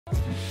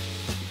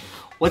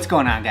What's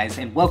going on, guys,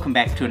 and welcome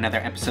back to another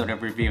episode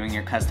of Reviewing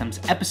Your Customs,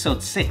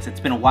 episode 6.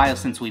 It's been a while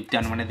since we've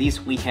done one of these.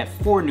 We have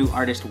 4 new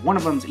artists. One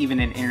of them's even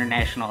an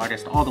international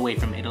artist all the way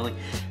from Italy.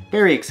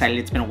 Very excited.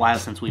 It's been a while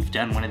since we've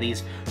done one of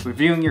these.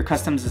 Reviewing Your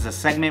Customs is a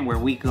segment where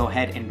we go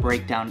ahead and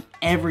break down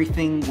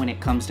everything when it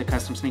comes to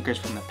custom sneakers,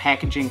 from the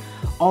packaging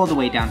all the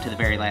way down to the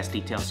very last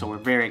detail. So we're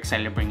very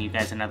excited to bring you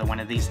guys another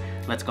one of these.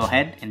 Let's go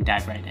ahead and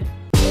dive right in.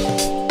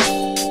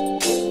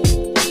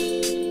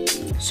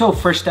 So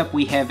first up,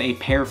 we have a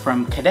pair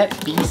from Cadet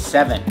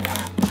B7.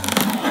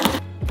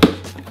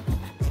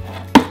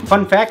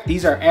 Fun fact,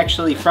 these are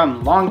actually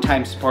from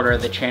longtime supporter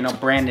of the channel,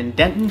 Brandon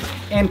Denton,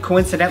 and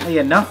coincidentally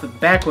enough,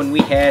 back when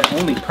we had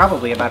only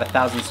probably about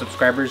 1,000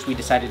 subscribers, we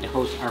decided to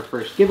host our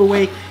first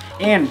giveaway,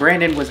 and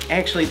Brandon was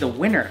actually the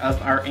winner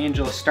of our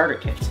Angela starter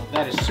kit. So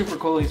that is super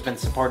cool. He's been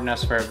supporting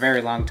us for a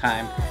very long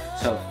time,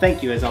 so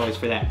thank you as always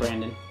for that,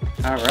 Brandon.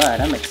 All right,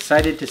 I'm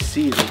excited to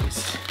see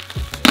these.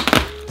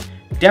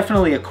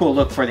 Definitely a cool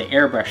look for the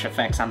airbrush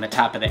effects on the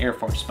top of the Air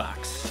Force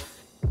box.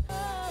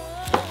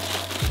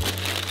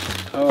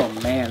 Oh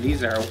man,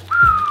 these are,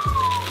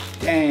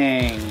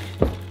 dang.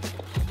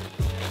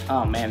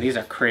 Oh man, these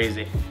are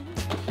crazy.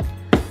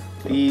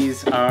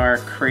 These are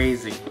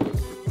crazy.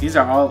 These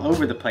are all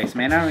over the place,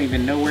 man. I don't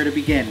even know where to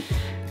begin.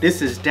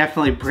 This is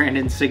definitely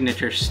Brandon's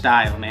signature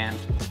style, man.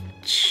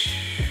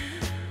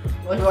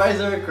 Like, why is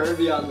there a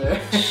Kirby on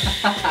there?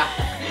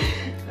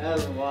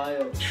 That's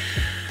wild.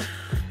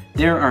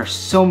 There are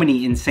so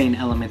many insane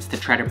elements to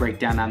try to break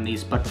down on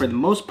these, but for the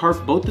most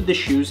part, both of the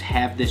shoes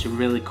have this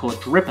really cool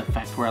drip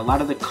effect where a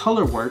lot of the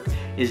color work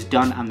is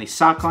done on the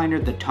sock liner,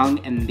 the tongue,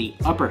 and the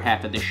upper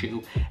half of the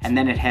shoe, and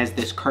then it has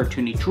this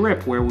cartoony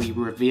drip where we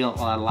reveal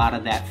a lot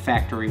of that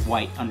factory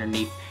white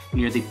underneath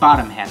near the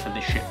bottom half of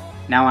the shoe.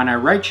 Now on our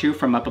right shoe,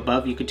 from up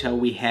above, you can tell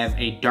we have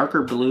a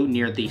darker blue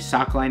near the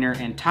sock liner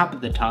and top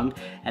of the tongue,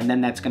 and then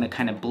that's going to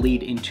kind of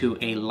bleed into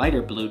a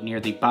lighter blue near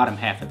the bottom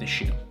half of the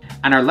shoe.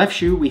 On our left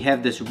shoe, we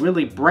have this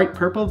really bright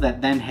purple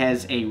that then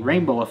has a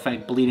rainbow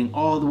effect bleeding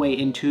all the way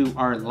into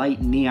our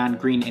light neon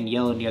green and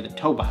yellow near the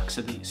toe box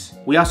of these.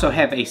 We also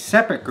have a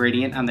separate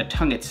gradient on the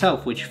tongue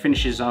itself, which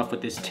finishes off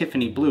with this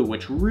Tiffany blue,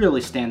 which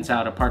really stands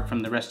out apart from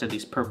the rest of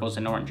these purples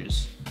and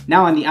oranges.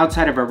 Now on the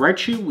outside of our right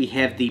shoe, we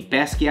have the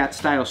Basquiat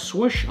style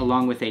swoosh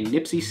along with a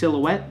Nipsey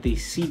silhouette, the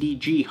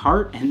CDG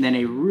heart, and then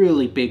a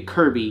really big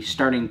Kirby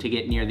starting to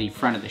get near the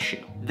front of the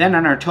shoe. Then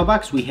on our toe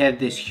box, we have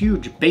this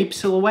huge Bape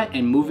silhouette,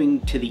 and moving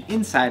to the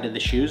inside of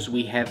the shoes,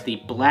 we have the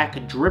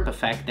black drip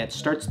effect that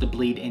starts to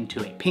bleed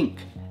into a pink.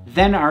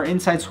 Then our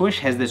inside swoosh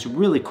has this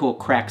really cool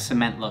cracked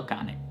cement look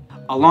on it.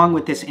 Along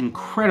with this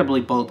incredibly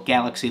bold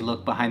galaxy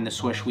look behind the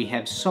swoosh, we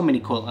have so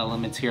many cool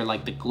elements here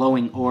like the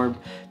glowing orb,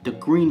 the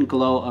green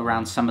glow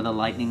around some of the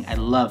lightning. I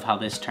love how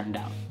this turned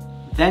out.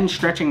 Then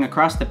stretching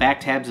across the back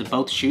tabs of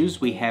both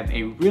shoes, we have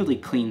a really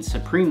clean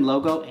Supreme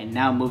logo, and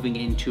now moving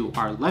into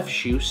our left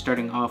shoe,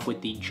 starting off with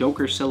the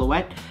Joker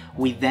silhouette,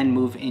 we then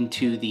move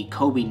into the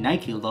Kobe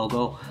Nike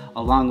logo,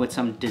 along with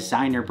some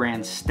designer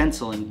brand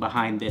stenciling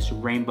behind this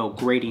rainbow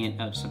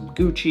gradient of some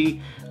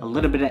Gucci, a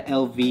little bit of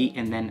LV,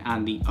 and then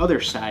on the other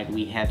side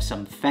we have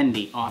some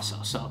Fendi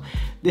also. So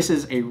this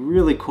is a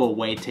really cool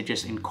way to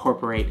just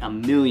incorporate a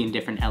million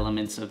different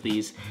elements of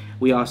these.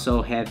 We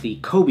also have the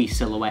Kobe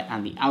silhouette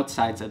on the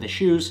outsides of the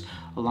shoes,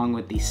 along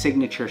with the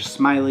signature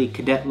smiley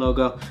cadet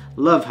logo.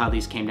 Love how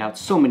these came out,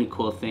 so many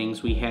cool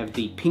things. We have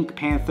the Pink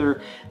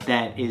Panther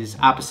that is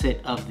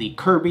opposite of the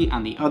Kirby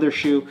on the other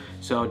shoe,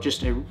 so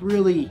just a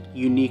really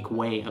unique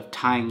way of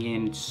tying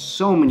in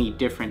so many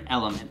different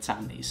elements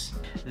on these.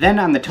 Then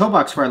on the toe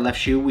box for our left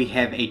shoe, we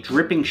have a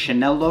dripping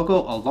Chanel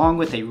logo along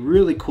with a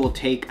really cool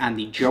take on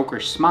the Joker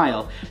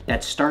smile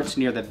that starts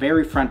near the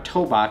very front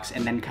toe box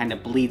and then kind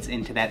of bleeds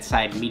into that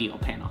side medial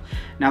panel.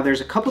 Now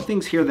there's a couple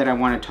things here that I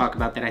want to talk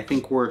about that I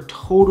think were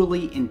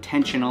totally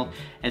intentional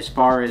as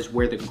far as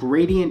where the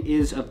gradient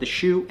is of the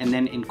shoe and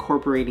then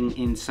incorporating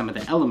in some of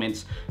the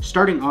elements,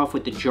 starting off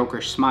with the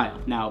Joker smile.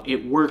 Now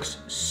it works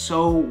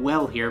so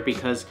well here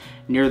because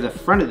near the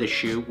front of the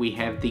shoe we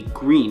have the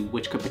green,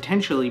 which could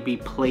potentially be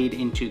played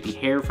into the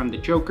hair from the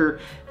Joker.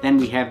 Then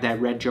we have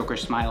that red Joker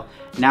smile.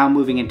 Now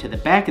moving into the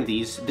back of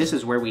these, this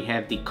is where we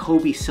have the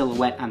Kobe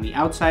silhouette on the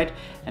outside,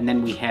 and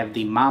then we have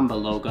the Mamba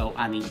logo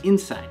on the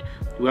inside.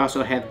 We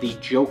also have the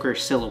Joker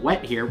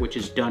silhouette here, which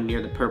is done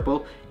near the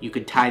purple. You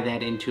could tie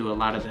that into a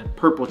lot of the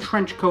purple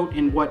trench coat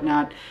and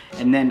whatnot.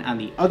 And then on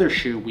the other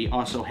shoe, we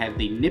also have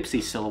the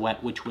Nipsey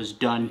silhouette, which was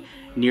done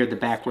near the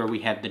back where we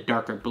have the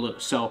darker blue.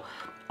 So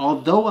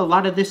although a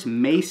lot of this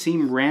may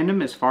seem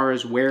random as far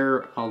as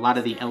where a lot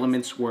of the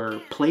elements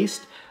were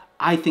placed,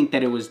 I think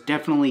that it was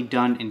definitely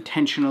done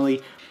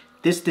intentionally.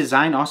 This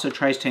design also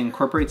tries to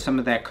incorporate some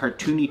of that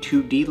cartoony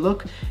 2D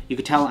look. You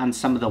could tell on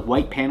some of the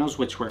white panels,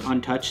 which were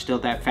untouched, still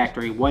that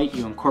factory white,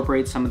 you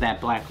incorporate some of that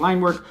black line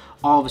work.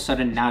 All of a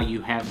sudden now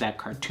you have that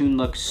cartoon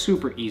look,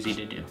 super easy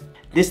to do.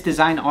 This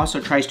design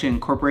also tries to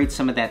incorporate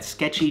some of that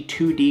sketchy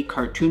 2D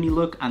cartoony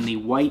look on the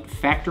white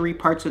factory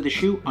parts of the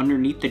shoe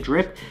underneath the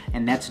drip,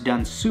 and that's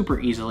done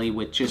super easily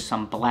with just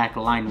some black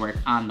line work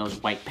on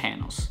those white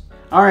panels.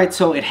 Alright,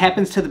 so it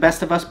happens to the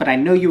best of us, but I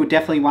know you would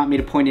definitely want me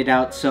to point it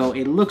out. So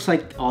it looks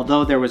like,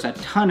 although there was a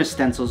ton of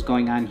stencils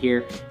going on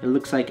here, it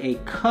looks like a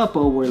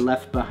couple were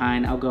left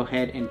behind. I'll go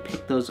ahead and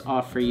pick those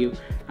off for you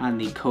on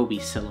the Kobe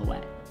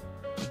silhouette.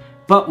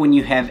 But when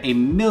you have a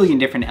million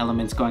different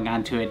elements going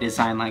onto a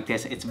design like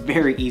this, it's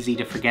very easy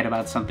to forget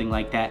about something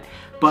like that.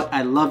 But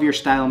I love your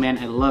style, man.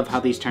 I love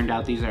how these turned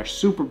out. These are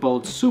super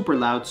bold, super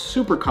loud,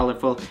 super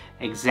colorful,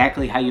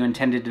 exactly how you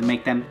intended to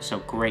make them. So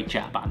great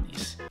job on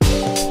these.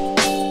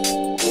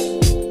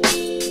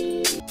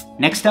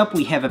 Next up,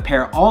 we have a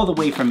pair all the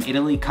way from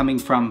Italy coming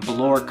from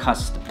Velour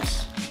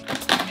Customs.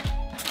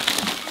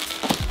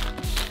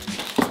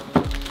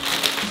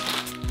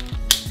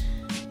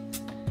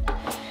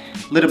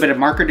 Little bit of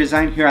marker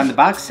design here on the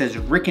box. Says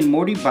Rick and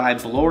Morty by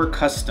Velour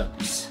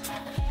Customs.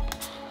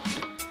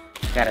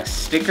 Got a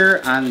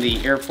sticker on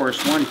the Air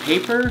Force One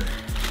paper.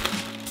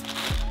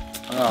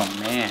 Oh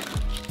man,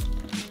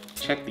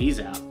 check these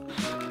out.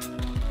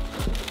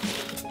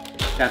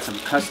 Got some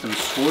custom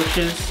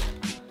swooshes.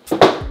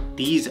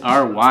 These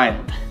are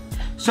wild.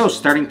 So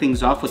starting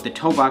things off with the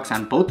toe box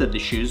on both of the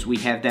shoes, we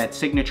have that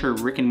signature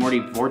Rick and Morty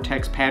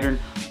vortex pattern.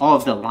 All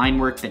of the line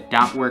work, the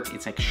dot work,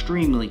 it's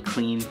extremely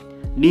clean.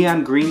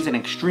 Neon green's an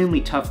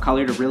extremely tough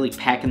color to really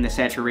pack in the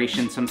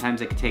saturation.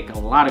 Sometimes it can take a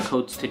lot of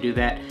coats to do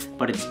that,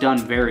 but it's done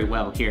very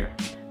well here.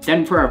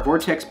 Then for our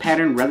vortex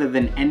pattern, rather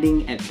than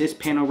ending at this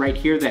panel right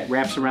here that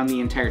wraps around the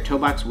entire toe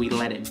box, we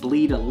let it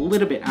bleed a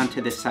little bit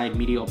onto this side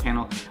medial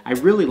panel. I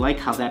really like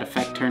how that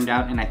effect turned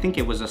out, and I think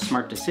it was a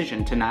smart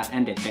decision to not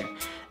end it there.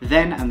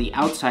 Then on the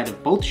outside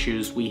of both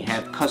shoes, we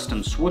have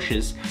custom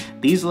swooshes.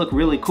 These look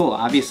really cool.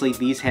 Obviously,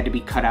 these had to be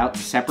cut out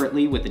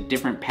separately with a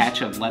different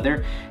patch of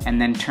leather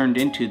and then turned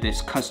into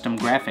this custom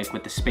graphic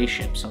with the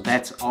spaceship. So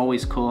that's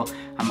always cool.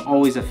 I'm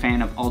always a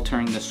fan of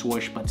altering the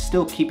swoosh, but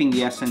still keeping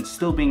the essence,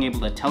 still being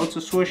able to tell it's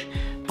a swoosh,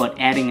 but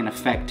adding an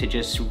effect to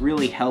just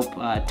really help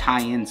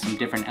tie in some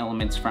different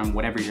elements from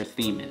whatever your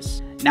theme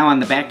is. Now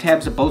on the back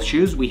tabs of both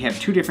shoes, we have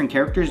two different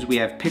characters. We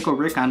have Pickle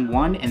Rick on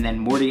one and then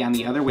Morty on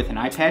the other with an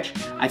eye patch.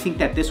 I think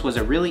that this was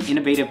a really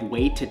innovative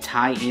way to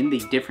tie in the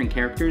different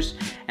characters.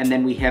 And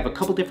then we have a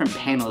couple different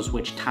panels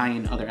which tie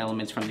in other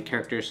elements from the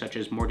characters, such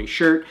as Morty's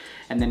shirt,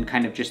 and then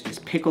kind of just this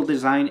pickle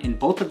design. And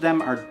both of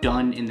them are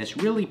done in this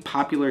really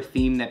popular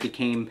theme that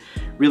became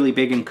really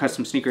big in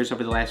custom sneakers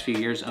over the last few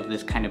years, of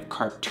this kind of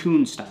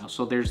cartoon style.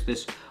 So there's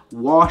this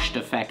washed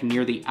effect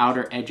near the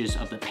outer edges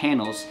of the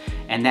panels,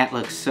 and that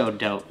looks so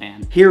dope,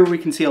 man. Here we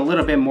can see a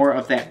little bit more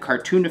of that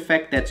cartoon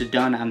effect that's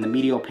done on the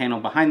medial panel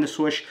behind the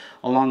swoosh,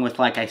 along with,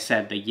 like I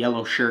said, the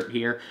yellow shirt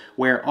here,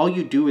 where all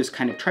you do is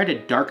kind of try to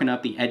darken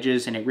up the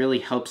edges, and it really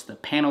helps the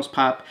panels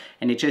pop,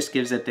 and it just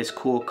gives it this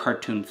cool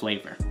cartoon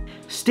flavor.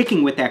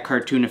 Sticking with that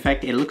cartoon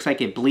effect, it looks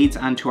like it bleeds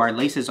onto our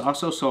laces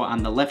also. So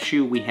on the left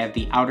shoe, we have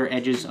the outer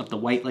edges of the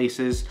white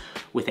laces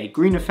with a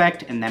green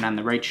effect, and then on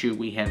the right shoe,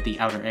 we have the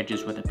outer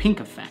edges with a pink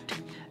effect.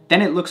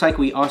 Then it looks like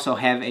we also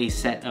have a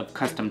set of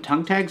custom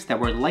tongue tags that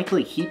were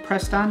likely heat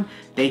pressed on.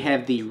 They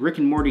have the Rick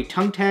and Morty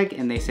tongue tag,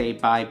 and they say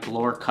by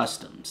Velour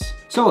Customs.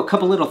 So a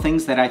couple little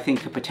things that I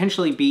think could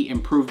potentially be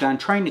improved on,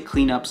 trying to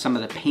clean up some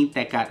of the paint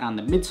that got on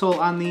the midsole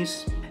on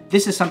these.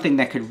 This is something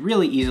that could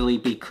really easily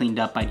be cleaned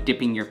up by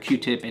dipping your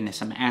Q-tip into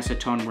some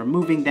acetone,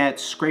 removing that,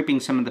 scraping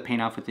some of the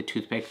paint off with the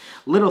toothpick.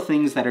 Little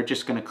things that are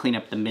just gonna clean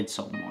up the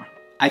midsole more.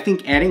 I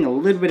think adding a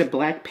little bit of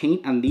black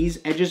paint on these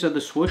edges of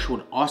the swoosh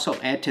would also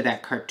add to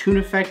that cartoon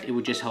effect. It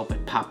would just help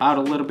it pop out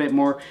a little bit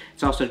more.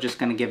 It's also just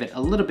gonna give it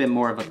a little bit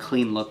more of a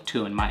clean look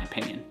too, in my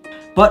opinion.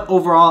 But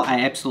overall,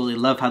 I absolutely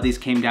love how these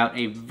came out.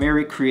 A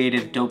very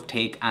creative, dope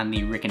take on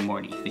the Rick and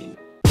Morty theme.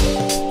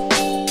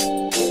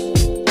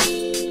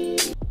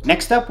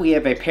 Next up, we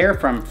have a pair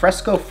from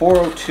Fresco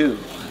 402.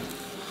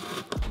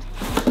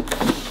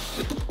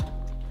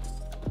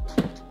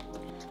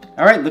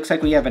 All right, looks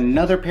like we have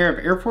another pair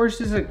of Air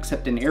Forces,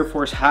 except an Air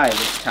Force High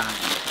this time.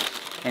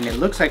 And it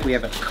looks like we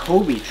have a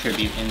Kobe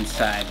tribute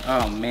inside.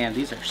 Oh man,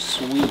 these are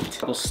sweet.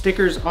 Little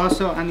stickers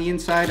also on the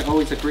inside,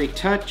 always a great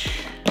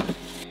touch.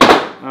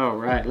 All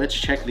right, let's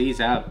check these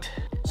out.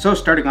 So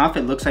starting off,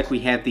 it looks like we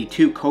have the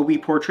two Kobe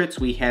portraits.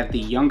 We have the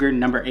younger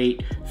number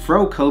 8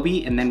 Fro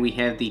Kobe, and then we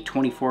have the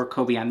 24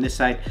 Kobe on this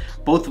side.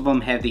 Both of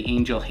them have the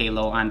angel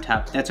halo on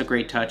top. That's a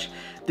great touch.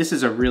 This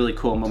is a really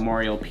cool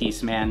memorial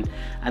piece, man.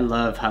 I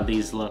love how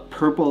these look.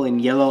 Purple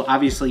and yellow,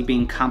 obviously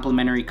being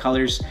complementary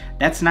colors.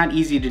 That's not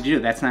easy to do.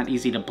 That's not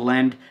easy to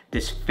blend.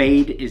 This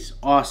fade is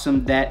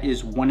awesome. That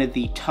is one of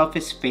the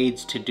toughest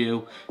fades to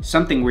do.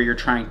 Something where you're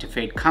trying to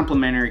fade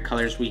complementary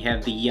colors. We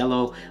have the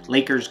yellow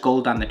Lakers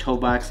gold on the toe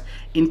box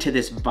into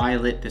this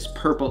violet, this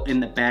purple in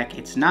the back.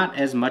 It's not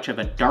as much of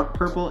a dark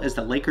purple as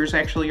the Lakers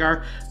actually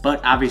are,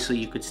 but obviously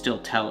you could still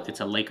tell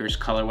it's a Lakers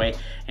colorway.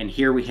 And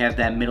here we have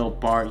that middle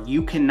bar.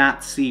 You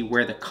cannot see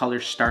where the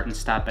colors start and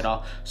stop at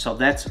all. So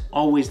that's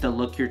always the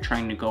look you're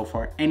trying to go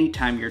for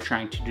anytime you're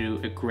trying to do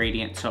a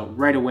gradient. So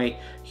right away,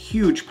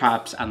 huge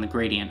props on the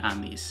gradient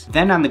on these.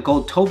 Then on the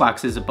gold toe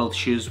boxes of both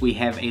shoes, we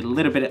have a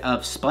little bit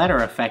of splatter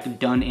effect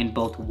done in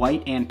both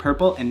white and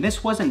purple. And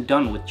this wasn't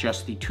done with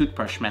just the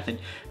toothbrush method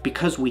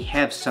because we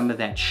have some of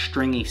that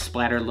stringy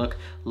splatter look.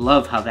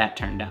 Love how that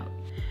turned out.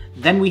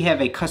 Then we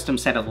have a custom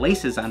set of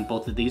laces on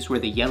both of these where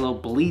the yellow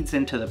bleeds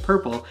into the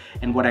purple,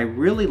 and what I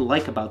really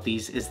like about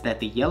these is that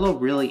the yellow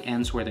really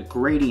ends where the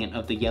gradient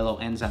of the yellow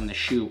ends on the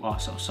shoe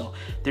also. So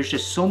there's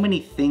just so many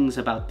things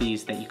about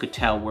these that you could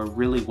tell were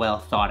really well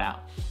thought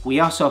out.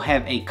 We also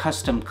have a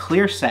custom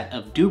clear set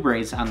of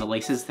Dubrays on the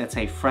laces. That's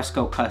a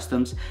Fresco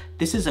Customs.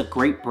 This is a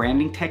great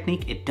branding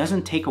technique. It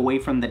doesn't take away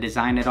from the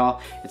design at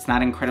all. It's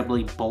not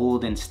incredibly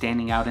bold and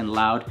standing out and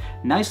loud.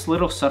 Nice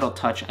little subtle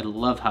touch. I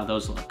love how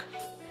those look.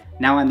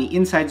 Now on the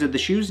insides of the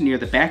shoes near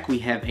the back, we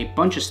have a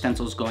bunch of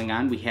stencils going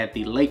on. We have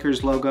the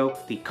Lakers logo,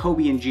 the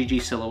Kobe and Gigi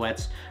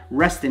silhouettes,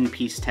 Rest in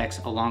Peace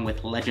text, along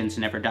with Legends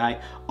Never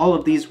Die. All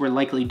of these were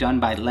likely done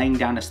by laying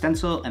down a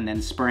stencil and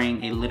then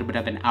spraying a little bit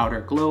of an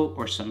outer glow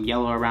or some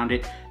yellow around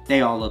it.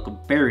 They all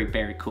look very,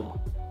 very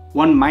cool.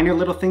 One minor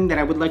little thing that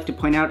I would like to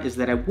point out is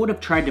that I would have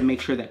tried to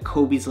make sure that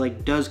Kobe's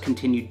leg does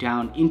continue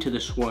down into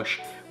the swoosh,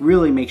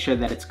 really make sure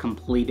that it's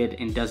completed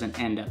and doesn't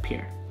end up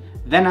here.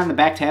 Then on the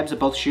back tabs of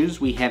both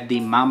shoes, we have the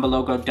Mamba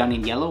logo done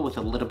in yellow with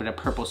a little bit of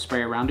purple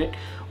spray around it.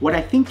 What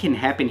I think can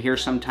happen here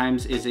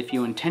sometimes is if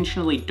you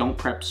intentionally don't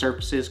prep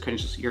surfaces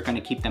because you're going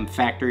to keep them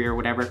factory or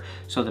whatever,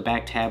 so the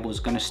back tab was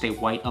going to stay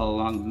white all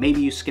along,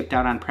 maybe you skipped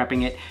out on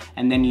prepping it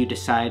and then you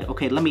decide,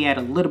 okay, let me add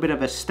a little bit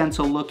of a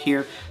stencil look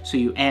here. So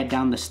you add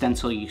down the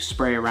stencil, you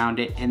spray around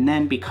it, and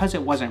then because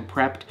it wasn't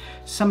prepped,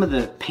 some of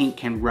the paint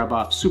can rub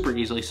off super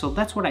easily. So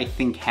that's what I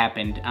think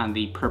happened on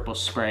the purple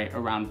spray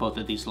around both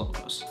of these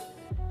logos.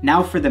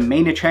 Now for the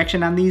main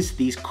attraction on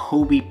these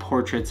Kobe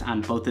portraits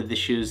on both of the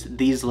shoes.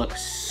 These look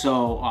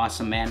so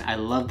awesome, man. I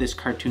love this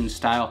cartoon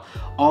style.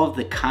 All of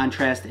the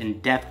contrast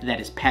and depth that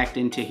is packed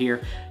into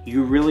here.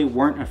 You really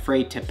weren't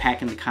afraid to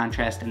pack in the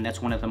contrast, and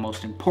that's one of the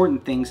most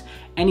important things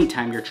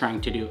anytime you're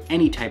trying to do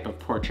any type of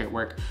portrait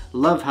work.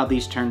 Love how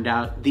these turned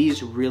out.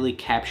 These really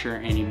capture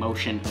an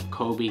emotion of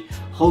Kobe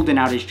holding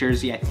out his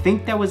jersey. I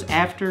think that was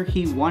after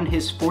he won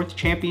his 4th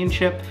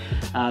championship,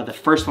 the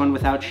first one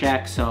without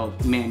Shaq. So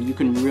man, you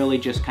can really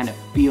just kind of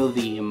feel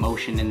the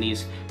emotion in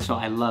these. So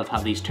I love how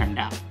these turned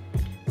out.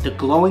 The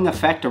glowing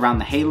effect around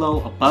the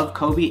halo above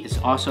Kobe is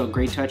also a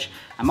great touch.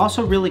 I'm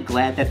also really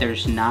glad that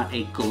there's not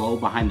a glow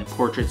behind the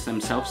portraits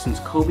themselves. Since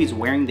Kobe's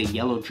wearing the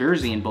yellow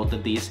jersey in both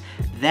of these,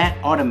 that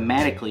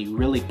automatically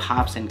really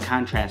pops in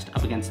contrast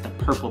up against the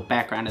purple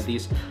background of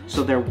these.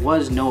 So there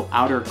was no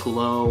outer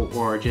glow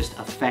or just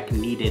effect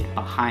needed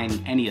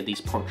behind any of these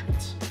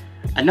portraits.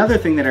 Another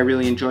thing that I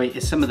really enjoy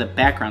is some of the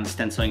background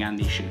stenciling on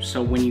these shoes.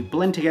 So when you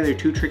blend together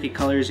two tricky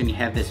colors and you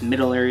have this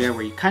middle area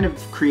where you kind of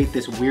create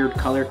this weird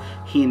color,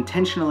 he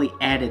intentionally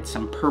added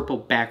some purple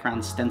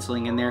background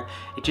stenciling in there.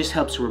 It just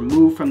helps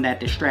remove from that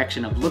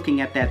distraction of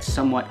looking at that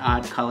somewhat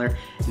odd color,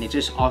 and it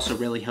just also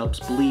really helps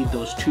bleed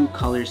those two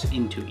colors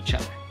into each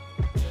other.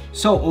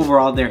 So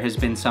overall, there has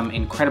been some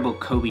incredible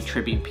Kobe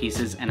tribute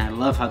pieces, and I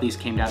love how these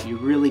came out. You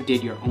really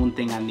did your own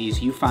thing on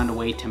these. You found a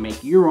way to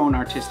make your own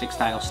artistic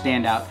style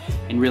stand out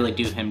and really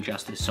do him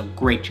justice. So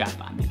great job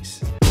on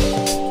these.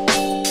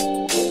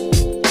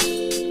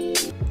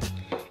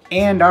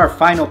 And our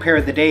final pair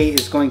of the day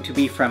is going to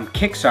be from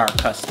Kixar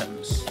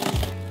Customs.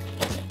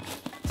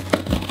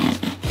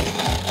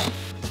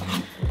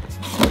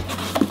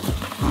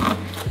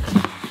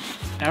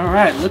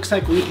 Alright, looks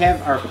like we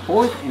have our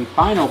 4th and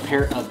final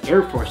pair of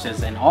Air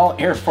Forces, an all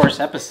Air Force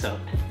episode.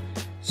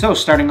 So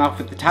starting off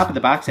with the top of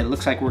the box, it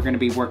looks like we're going to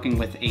be working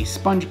with a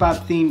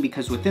SpongeBob theme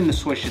because within the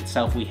swoosh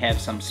itself we have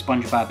some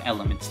SpongeBob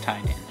elements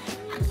tied in.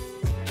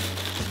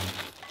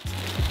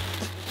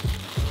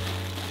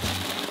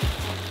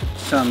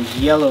 Some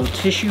yellow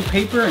tissue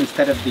paper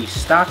instead of the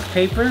stock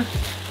paper.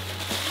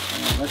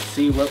 And let's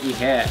see what we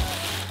have.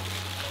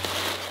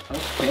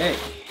 Okay.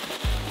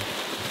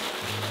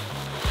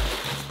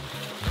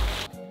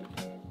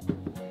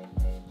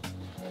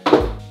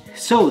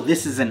 So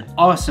this is an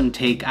awesome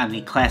take on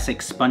the classic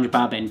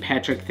SpongeBob and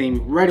Patrick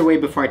theme. Right away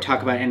before I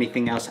talk about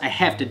anything else, I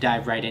have to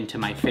dive right into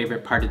my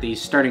favorite part of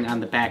these. Starting on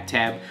the back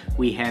tab,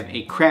 we have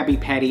a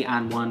Krabby Patty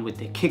on one with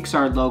the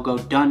Kixar logo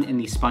done in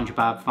the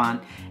SpongeBob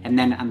font. And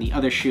then on the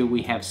other shoe,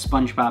 we have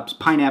SpongeBob's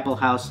Pineapple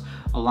House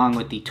along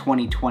with the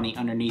 2020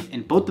 underneath.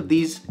 And both of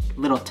these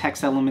little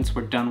text elements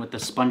were done with the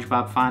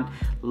SpongeBob font.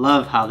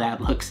 Love how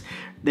that looks.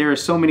 There are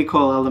so many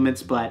cool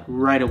elements, but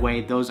right away,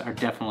 those are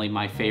definitely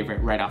my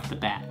favorite right off the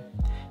bat.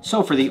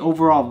 So for the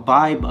overall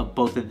vibe of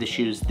both of the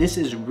shoes, this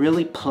is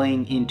really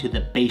playing into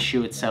the base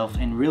shoe itself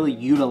and really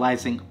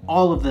utilizing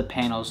all of the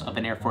panels of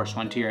an Air Force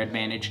One to your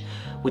advantage.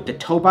 With the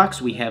toe box,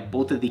 we have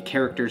both of the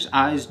characters'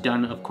 eyes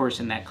done, of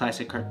course, in that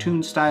classic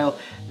cartoon style.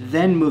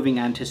 Then moving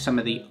on to some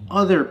of the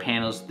other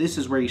panels, this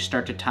is where you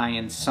start to tie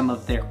in some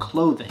of their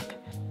clothing.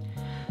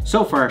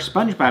 So for our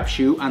SpongeBob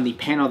shoe, on the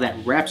panel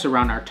that wraps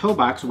around our toe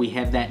box, we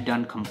have that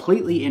done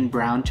completely in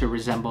brown to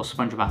resemble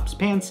SpongeBob's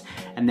pants,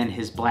 and then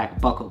his black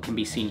buckle can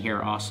be seen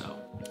here also.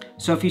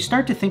 So if you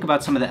start to think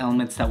about some of the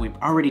elements that we've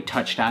already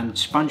touched on,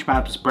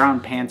 SpongeBob's brown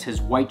pants,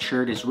 his white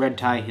shirt, his red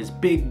tie, his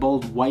big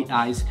bold white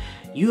eyes,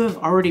 you have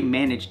already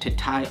managed to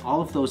tie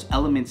all of those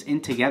elements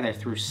in together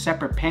through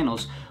separate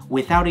panels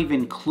without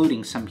even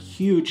including some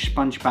huge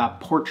SpongeBob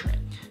portrait.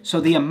 So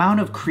the amount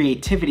of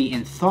creativity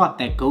and thought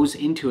that goes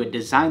into a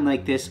design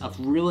like this of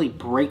really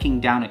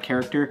breaking down a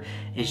character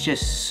is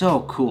just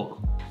so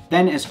cool.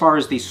 Then as far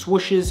as the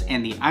swooshes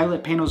and the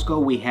eyelet panels go,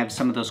 we have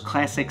some of those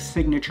classic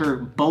signature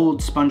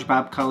bold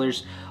SpongeBob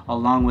colors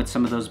along with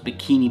some of those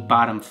bikini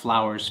bottom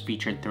flowers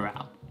featured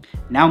throughout.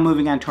 Now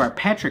moving on to our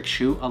Patrick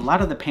shoe, a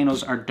lot of the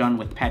panels are done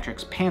with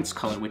Patrick's pants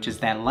color, which is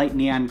that light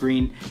neon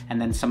green,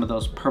 and then some of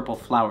those purple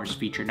flowers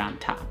featured on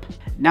top.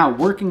 Now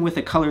working with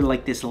a color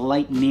like this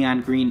light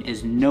neon green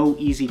is no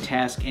easy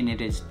task, and it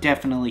is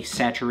definitely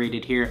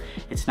saturated here.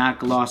 It's not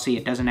glossy,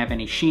 it doesn't have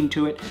any sheen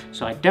to it,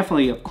 so I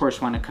definitely of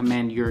course want to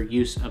commend your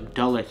use of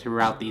duller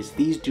throughout these.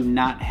 These do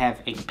not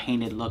have a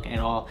painted look at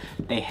all.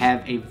 They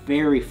have a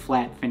very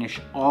flat finish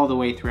all the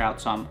way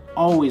throughout, so I'm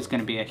always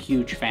going to be a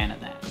huge fan of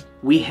that.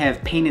 We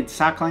have painted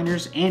sock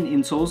liners and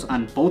insoles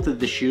on both of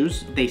the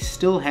shoes. They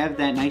still have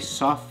that nice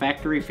soft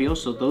factory feel,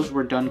 so those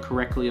were done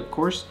correctly of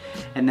course.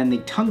 And then the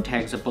tongue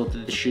tags of both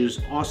of the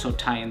shoes also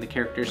tie in the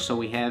characters, so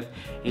we have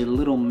a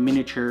little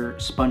miniature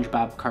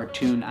SpongeBob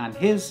cartoon on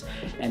his,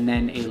 and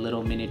then a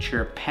little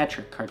miniature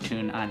Patrick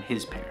cartoon on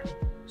his pair.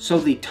 So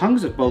the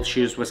tongues of both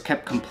shoes was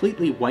kept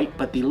completely white,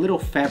 but the little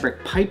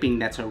fabric piping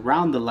that's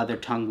around the leather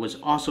tongue was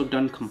also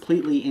done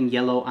completely in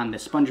yellow on the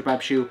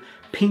SpongeBob shoe,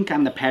 pink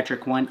on the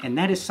Patrick one, and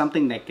that is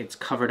something that gets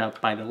covered up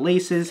by the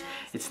laces.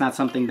 It's not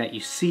something that you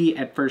see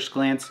at first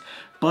glance,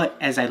 but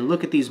as I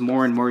look at these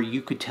more and more,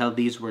 you could tell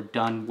these were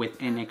done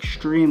with an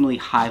extremely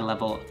high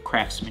level of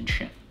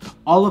craftsmanship.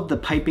 All of the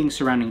piping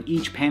surrounding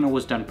each panel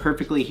was done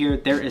perfectly here.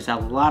 There is a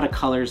lot of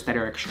colors that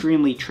are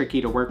extremely tricky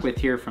to work with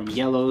here, from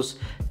yellows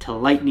to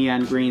light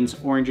neon greens,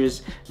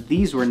 oranges.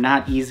 These were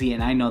not easy,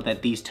 and I know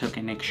that these took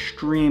an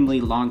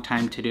extremely long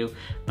time to do,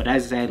 but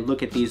as I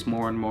look at these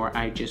more and more,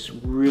 I just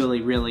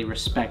really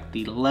respect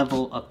the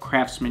level of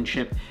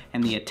craftsmanship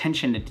and the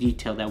attention to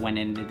detail that went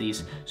into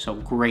these, so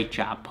great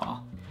job,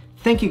 Paul.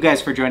 Thank you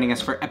guys for joining us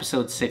for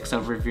episode 6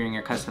 of Reviewing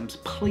Your Customs.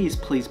 Please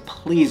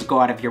go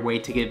out of your way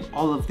to give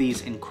all of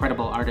these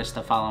incredible artists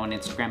a follow on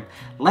Instagram.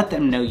 Let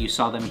them know you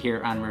saw them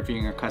here on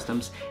Reviewing Your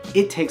Customs.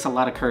 It takes a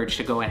lot of courage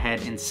to go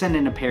ahead and send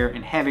in a pair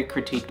and have it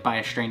critiqued by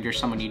a stranger,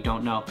 someone you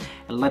don't know,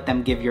 and let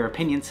them give your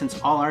opinion,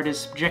 since all art is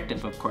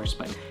subjective, of course.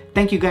 But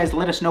thank you guys.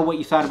 Let us know what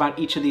you thought about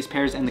each of these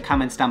pairs in the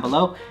comments down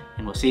below,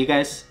 and we'll see you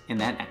guys in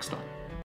that next one.